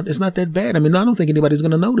swollen. It's not that bad. I mean, I don't think anybody's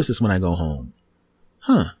going to notice this when I go home.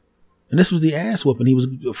 Huh. And this was the ass whooping. He was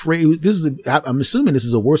afraid. I'm assuming this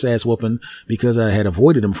is a worse ass whooping because I had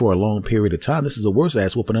avoided him for a long period of time. This is a worse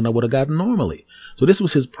ass whooping than I would have gotten normally. So this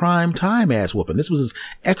was his prime time ass whooping. This was his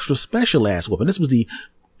extra special ass whooping. This was the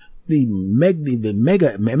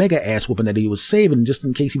mega ass whooping that he was saving just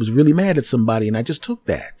in case he was really mad at somebody. And I just took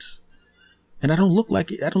that. And I don't look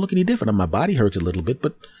any different. My body hurts a little bit,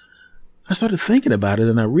 but I started thinking about it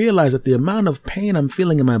and I realized that the amount of pain I'm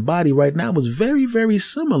feeling in my body right now was very, very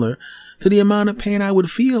similar to the amount of pain I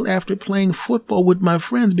would feel after playing football with my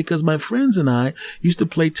friends, because my friends and I used to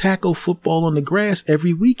play tackle football on the grass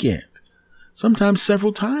every weekend, sometimes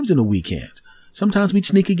several times in a weekend. Sometimes we'd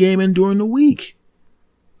sneak a game in during the week.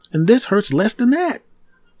 And this hurts less than that.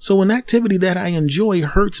 So an activity that I enjoy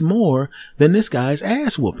hurts more than this guy's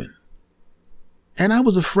ass whooping. And I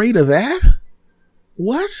was afraid of that?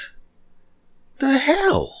 What the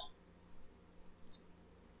hell?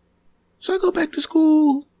 So I go back to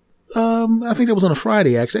school. I think that was on a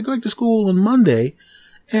Friday, actually. I go back to school on Monday,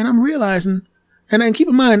 and I'm realizing, and then keep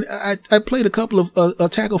in mind, I played a couple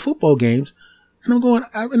of tackle football games, and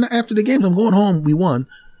after the games, I'm going home. We won.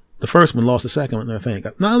 The first one, lost the second one, I think.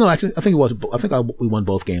 No, actually, we won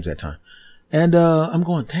both games that time. And I'm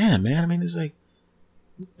going, damn, man. I mean, it's like,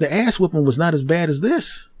 the ass whooping was not as bad as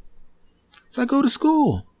this. So I go to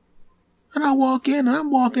school. And I walk in, and I'm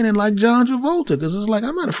walking in like John Travolta, because it's like,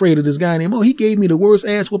 I'm not afraid of this guy anymore. He gave me the worst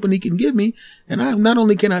ass whooping he can give me, and not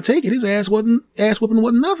only can I take it, his ass whooping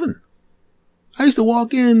wasn't nothing. I used to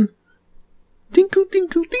walk in, tinkle,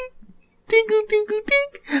 tinkle, tink, tinkle, tinkle,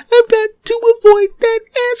 tink. I've got to avoid that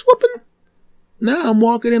ass whooping. Now I'm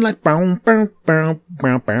walking in like, I'm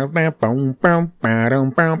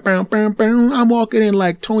walking in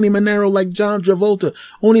like Tony Manero, like John Travolta.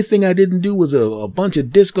 Only thing I didn't do was a bunch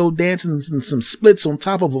of disco dancing and some splits on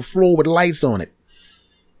top of a floor with lights on it.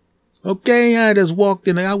 Okay, I just walked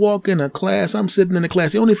in. I walk in a class. I'm sitting in the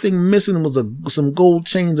class. The only thing missing was some gold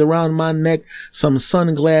chains around my neck, some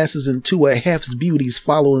sunglasses, and 2 of Hef's beauties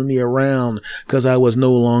following me around, because I was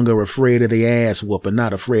no longer afraid of the ass whooping,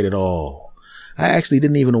 not afraid at all. I actually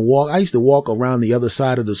didn't even walk. I used to walk around the other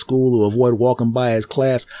side of the school to avoid walking by his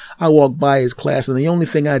class. I walked by his class, and the only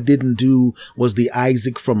thing I didn't do was the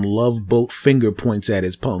Isaac from Love Boat finger points at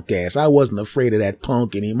his punk ass. I wasn't afraid of that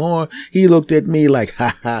punk anymore. He looked at me like,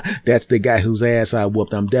 ha ha, that's the guy whose ass I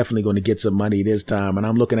whooped. I'm definitely going to get some money this time. And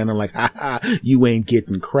I'm looking at him like, ha ha, you ain't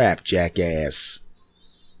getting crap, jackass.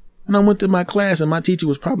 And I went to my class, and my teacher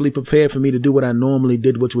was probably prepared for me to do what I normally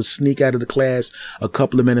did, which was sneak out of the class a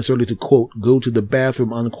couple of minutes early to, quote, go to the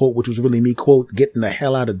bathroom, unquote, which was really me, quote, getting the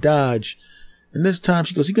hell out of Dodge. And this time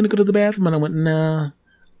she goes, you going to go to the bathroom? And I went, nah,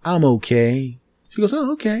 I'm okay. She goes,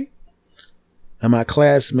 oh, okay. And my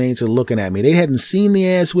classmates are looking at me. They hadn't seen the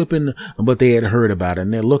ass whipping, but they had heard about it.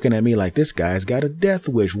 And they're looking at me like, this guy's got a death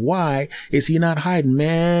wish. Why is he not hiding?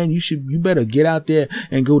 Man, you better get out there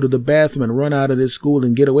and go to the bathroom and run out of this school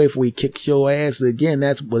and get away before he kicks your ass again.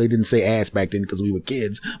 Well, they didn't say ass back then because we were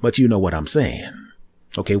kids, but you know what I'm saying.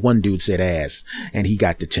 Okay, one dude said ass, and he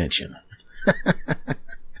got detention.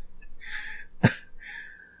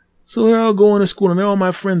 So they're all going to school, and all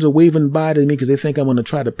my friends are waving by to me because they think I'm going to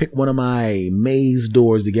try to pick one of my maze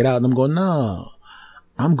doors to get out. And I'm going, no,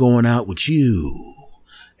 I'm going out with you.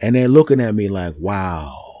 And they're looking at me like,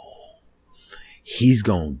 wow, he's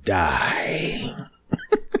going to die.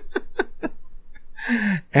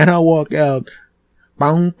 And I walk out.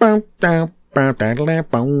 I'm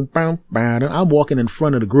walking in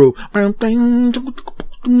front of the group.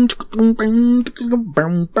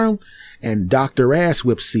 And Dr.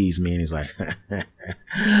 Asswhip sees me and he's like,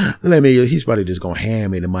 he's probably just going to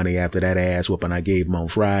hand me the money after that ass whooping I gave him on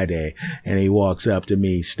Friday. And he walks up to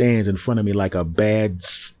me, stands in front of me like a bad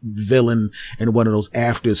villain in one of those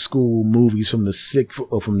after school movies from the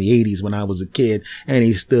 80s when I was a kid. And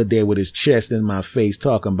he stood there with his chest in my face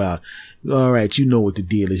talking about, all right, you know what the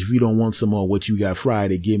deal is. If you don't want some more what you got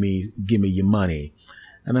Friday, give me your money.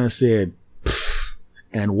 And I said, pfft,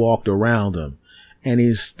 and walked around him. And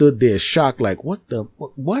he stood there shocked like, what?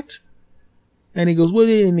 And he goes, well,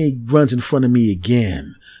 and he runs in front of me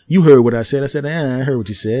again. You heard what I said. I said, I heard what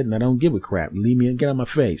you said, and I don't give a crap. Leave me and get out of my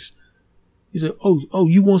face. He said, oh,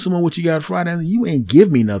 you want some more what you got Friday? I said, you ain't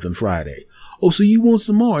give me nothing Friday. Oh, so you want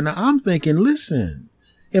some more. Now I'm thinking, listen,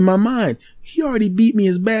 in my mind, he already beat me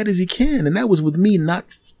as bad as he can. And that was with me not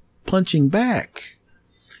punching back.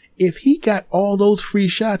 If he got all those free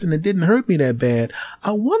shots and it didn't hurt me that bad,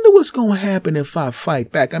 I wonder what's going to happen if I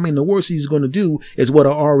fight back. I mean, the worst he's going to do is what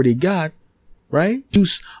I already got, right?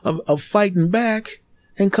 Juice of fighting back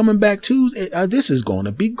and coming back to, this is going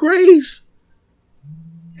to be great.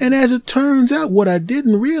 And as it turns out, what I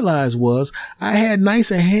didn't realize was I had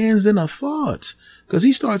nicer hands than I thought. Cause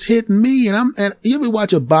he starts hitting me and you ever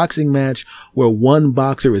watch a boxing match where one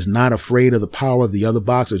boxer is not afraid of the power of the other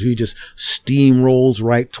boxer? So he just steamrolls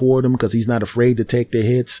right toward him cause he's not afraid to take the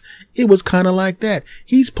hits. It was kind of like that.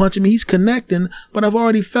 He's punching me. He's connecting, but I've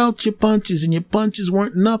already felt your punches and your punches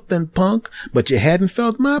weren't nothing, punk, but you hadn't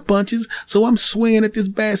felt my punches. So I'm swinging at this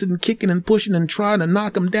bastard and kicking and pushing and trying to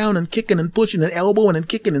knock him down and kicking and pushing and elbowing and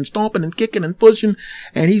kicking and stomping and kicking and pushing.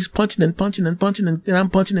 And he's punching and punching and punching and I'm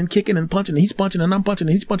punching and kicking and punching and he's punching and I'm punching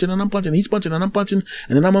and he's punching and I'm punching and he's punching and I'm punching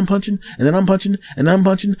and then I'm punching and then I'm punching and I'm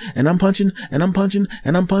punching and I'm punching and I'm punching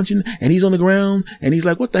and I'm punching and he's on the ground and he's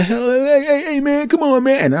like, what the hell? Hey, man, come on,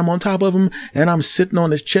 man. And I'm on top of him and I'm sitting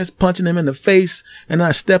on his chest punching him in the face and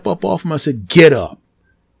I step up off him. I said, get up.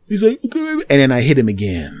 He's like, okay. And then I hit him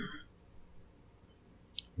again.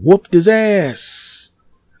 Whooped his ass.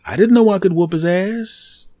 I didn't know I could whoop his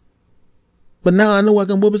ass, but now I know I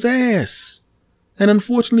can whoop his ass. And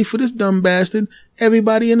unfortunately for this dumb bastard,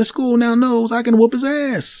 everybody in the school now knows I can whoop his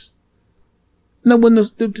ass. Now, when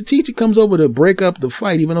the teacher comes over to break up the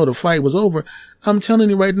fight, even though the fight was over, I'm telling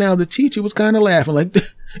you right now, the teacher was kind of laughing like,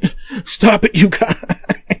 stop it, you guys.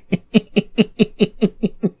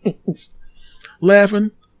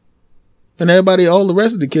 Laughing. And everybody, all the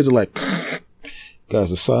rest of the kids are like, guy's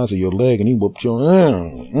the size of your leg and he whooped your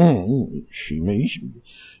arm. Man,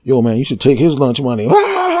 you should take his lunch money.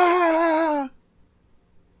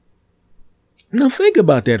 Now think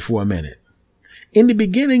about that for a minute. In the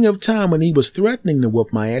beginning of time when he was threatening to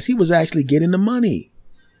whoop my ass, he was actually getting the money,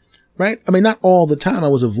 right? I mean, not all the time I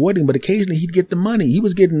was avoiding, but occasionally he'd get the money. He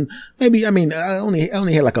was getting I only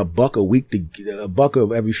had like $1 a week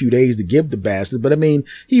 $1 every few days to give the bastard. But I mean,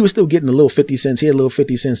 he was still getting a little 50 cents here, a little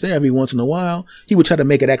 50 cents there every once in a while. He would try to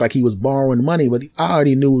make it act like he was borrowing money, but I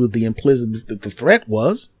already knew what the threat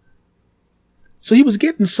was. So he was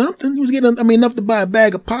getting something. He was getting, enough to buy a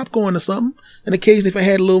bag of popcorn or something. And occasionally if I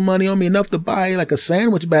had a little money on me, enough to buy like a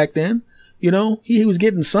sandwich back then, he was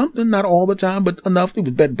getting something, not all the time, but enough. It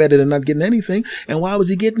was better than not getting anything. And why was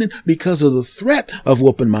he getting it? Because of the threat of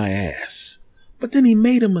whooping my ass. But then he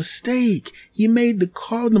made a mistake. He made the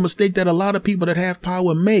cardinal mistake that a lot of people that have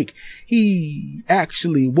power make. He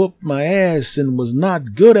actually whooped my ass and was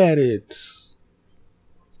not good at it.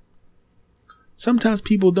 Sometimes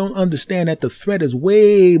people don't understand that the threat is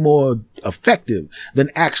way more effective than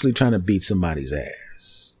actually trying to beat somebody's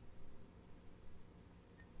ass.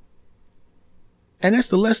 And that's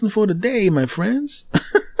the lesson for the day, my friends.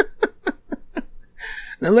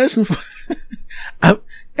 The lesson for,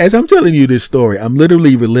 as I'm telling you this story, I'm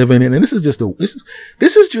literally reliving it. And this is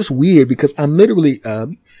just weird because I'm literally,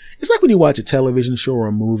 it's like when you watch a television show or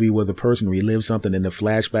a movie where the person relives something and the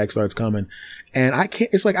flashback starts coming. And I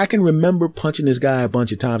can remember punching this guy a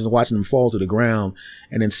bunch of times and watching him fall to the ground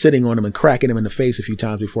and then sitting on him and cracking him in the face a few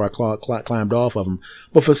times before I climbed off of him.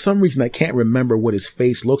 But for some reason, I can't remember what his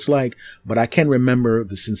face looks like, but I can remember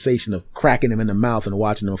the sensation of cracking him in the mouth and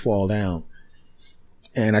watching him fall down.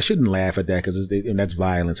 And I shouldn't laugh at that because that's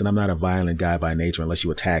violence. And I'm not a violent guy by nature unless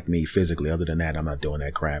you attack me physically. Other than that, I'm not doing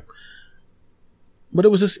that crap. But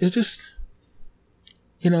it just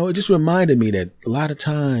reminded me that a lot of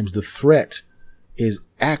times the threat is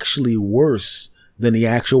actually worse than the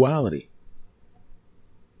actuality.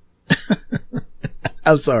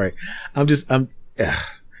 I'm sorry. Like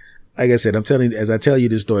I said, as I tell you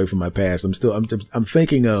this story from my past, I'm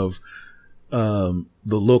thinking of the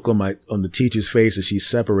look on the teacher's face as she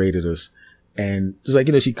separated us. And just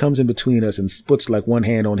like, she comes in between us and puts like one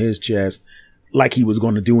hand on his chest like he was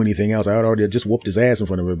going to do anything else. I had already just whooped his ass in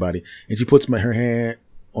front of everybody. And she puts her hand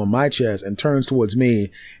on my chest and turns towards me,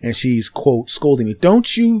 and she's, quote, scolding me.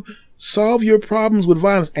 Don't you solve your problems with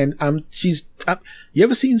violence? And you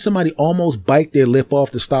ever seen somebody almost bite their lip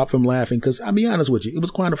off to stop from laughing? Because I'll be honest with you, it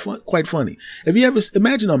was quite funny. If you ever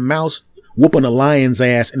imagine a mouse whooping a lion's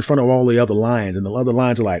ass in front of all the other lions, and the other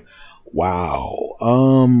lions are like, wow,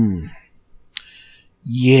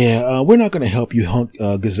 we're not going to help you hunt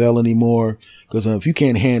gazelle anymore, because if you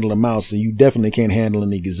can't handle a mouse, then you definitely can't handle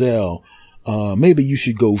any gazelle. Maybe you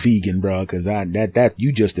should go vegan, bro, because that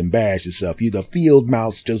you just embarrassed yourself. You the field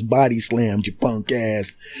mouse just body slammed your punk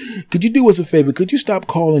ass. Could you do us a favor? Could you stop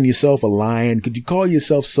calling yourself a lion? Could you call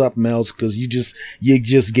yourself something else? Because you just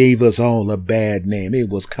gave us all a bad name. It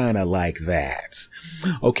was kind of like that.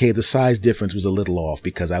 Okay, the size difference was a little off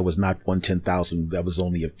because I was not 1/10,000. I was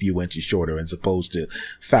only a few inches shorter, as opposed to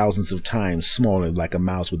thousands of times smaller, like a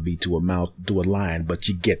mouse would be to a lion. But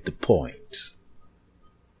you get the point.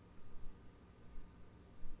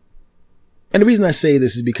 And the reason I say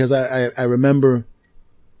this is because I remember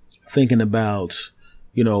thinking about,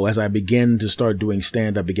 as I began to start doing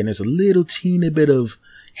stand-up again, there's a little teeny bit of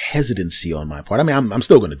hesitancy on my part. I mean, I'm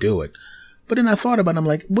still going to do it. But then I thought about it, I'm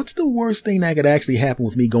like, what's the worst thing that could actually happen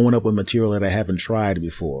with me going up with material that I haven't tried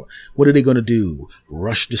before? What are they going to do?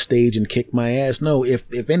 Rush the stage and kick my ass? No,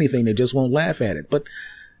 if anything, they just won't laugh at it. But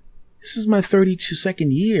this is my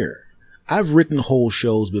 32nd year. I've written whole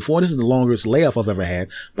shows before. This is the longest layoff I've ever had,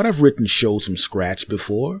 but I've written shows from scratch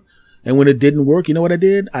before. And when it didn't work, you know what I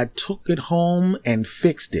did? I took it home and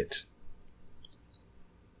fixed it.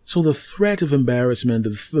 So the threat of embarrassment,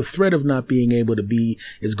 the threat of not being able to be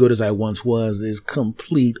as good as I once was, is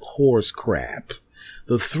complete horse crap.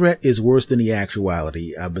 The threat is worse than the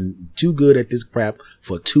actuality. I've been too good at this crap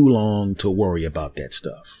for too long to worry about that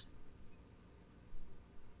stuff.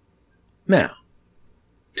 Now,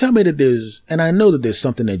 tell me that and I know that there's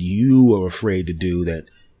something that you are afraid to do that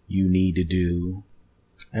you need to do.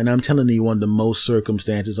 And I'm telling you, under most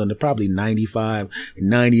circumstances, under probably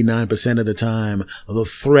 99% of the time, the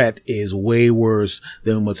threat is way worse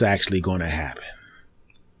than what's actually going to happen.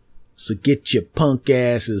 So get your punk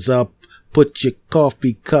asses up, put your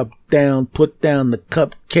coffee cup down, put down the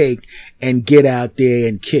cupcake, and get out there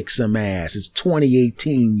and kick some ass. It's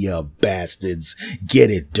 2018, you bastards. Get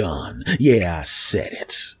it done. Yeah, I said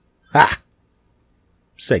it. Ha!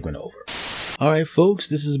 Segment over. All right, folks,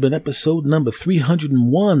 this has been episode number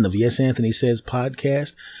 301 of the S. Anthony Says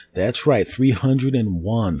podcast. That's right,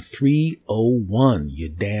 301, 301. You're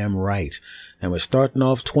damn right. And we're starting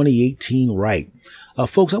off 2018 right.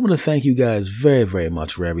 Folks, I want to thank you guys very, very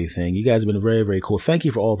much for everything. You guys have been very, very cool. Thank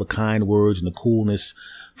you for all the kind words and the coolness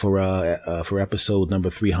for episode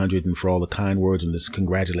number 300, and for all the kind words and this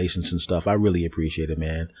congratulations and stuff. I really appreciate it,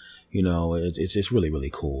 man. It's really,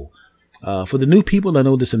 really cool. For the new people, I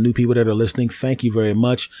know there's some new people that are listening. Thank you very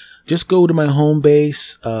much. Just go to my home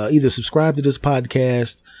base, either subscribe to this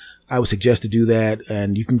podcast. I would suggest to do that.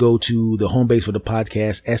 And you can go to the home base for the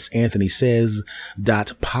podcast,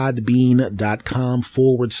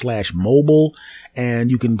 santhonysays.podbean.com/mobile.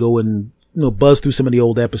 And you can go and, buzz through some of the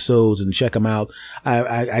old episodes and check them out.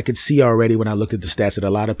 I could see already when I looked at the stats that a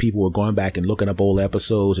lot of people were going back and looking up old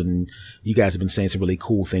episodes, and you guys have been saying some really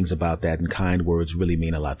cool things about that, and kind words really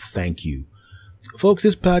mean a lot. Thank you. Folks,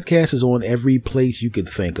 this podcast is on every place you could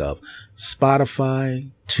think of.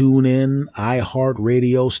 Spotify, TuneIn,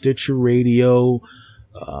 iHeartRadio, Stitcher Radio.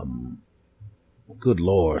 Good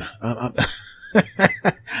Lord.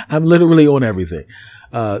 I'm literally on everything.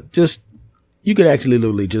 You could actually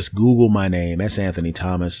literally just Google my name, S. Anthony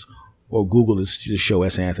Thomas, or Google the show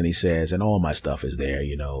S. Anthony Says, and all my stuff is there,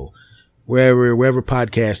 Wherever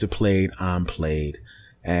podcasts are played, I'm played.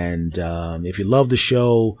 And if you love the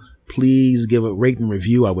show, please give a rate and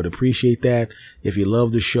review. I would appreciate that. If you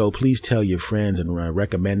love the show, please tell your friends and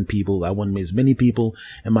recommend people. I want as many people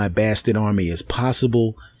in my bastard army as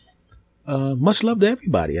possible. Much love to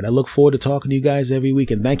everybody, and I look forward to talking to you guys every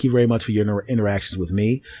week, and thank you very much for your interactions with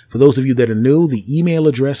me. For those of you that are new, the email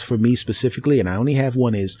address for me specifically, and I only have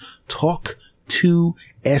one, is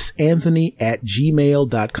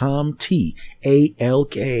talk2santhony@gmail.com,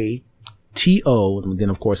 TALKTO, and then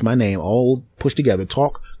of course my name, all pushed together,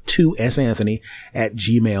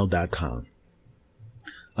 talk2santhony@gmail.com.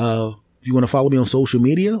 If you want to follow me on social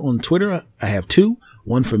media, on Twitter, I have two.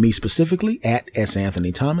 One for me specifically,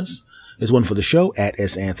 @SAnthonyThomas. There's one for the show,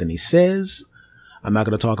 @SAnthonySays. I'm not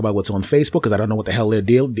going to talk about what's on Facebook because I don't know what the hell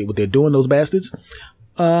what they're doing, those bastards.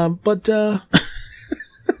 But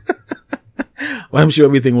Well, I'm sure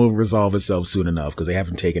everything will resolve itself soon enough because they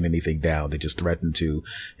haven't taken anything down. They just threatened to,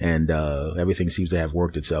 and everything seems to have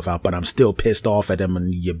worked itself out. But I'm still pissed off at them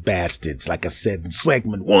and you bastards. Like I said in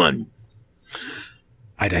segment 1,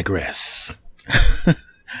 I digress.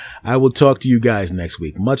 I will talk to you guys next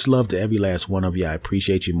week. Much love to every last one of you. I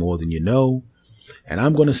appreciate you more than you know. And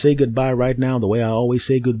I'm going to say goodbye right now the way I always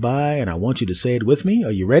say goodbye. And I want you to say it with me.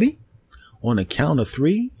 Are you ready? On a count of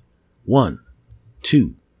 3. 1,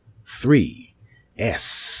 2, 3.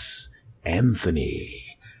 S.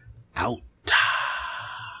 Anthony. Out.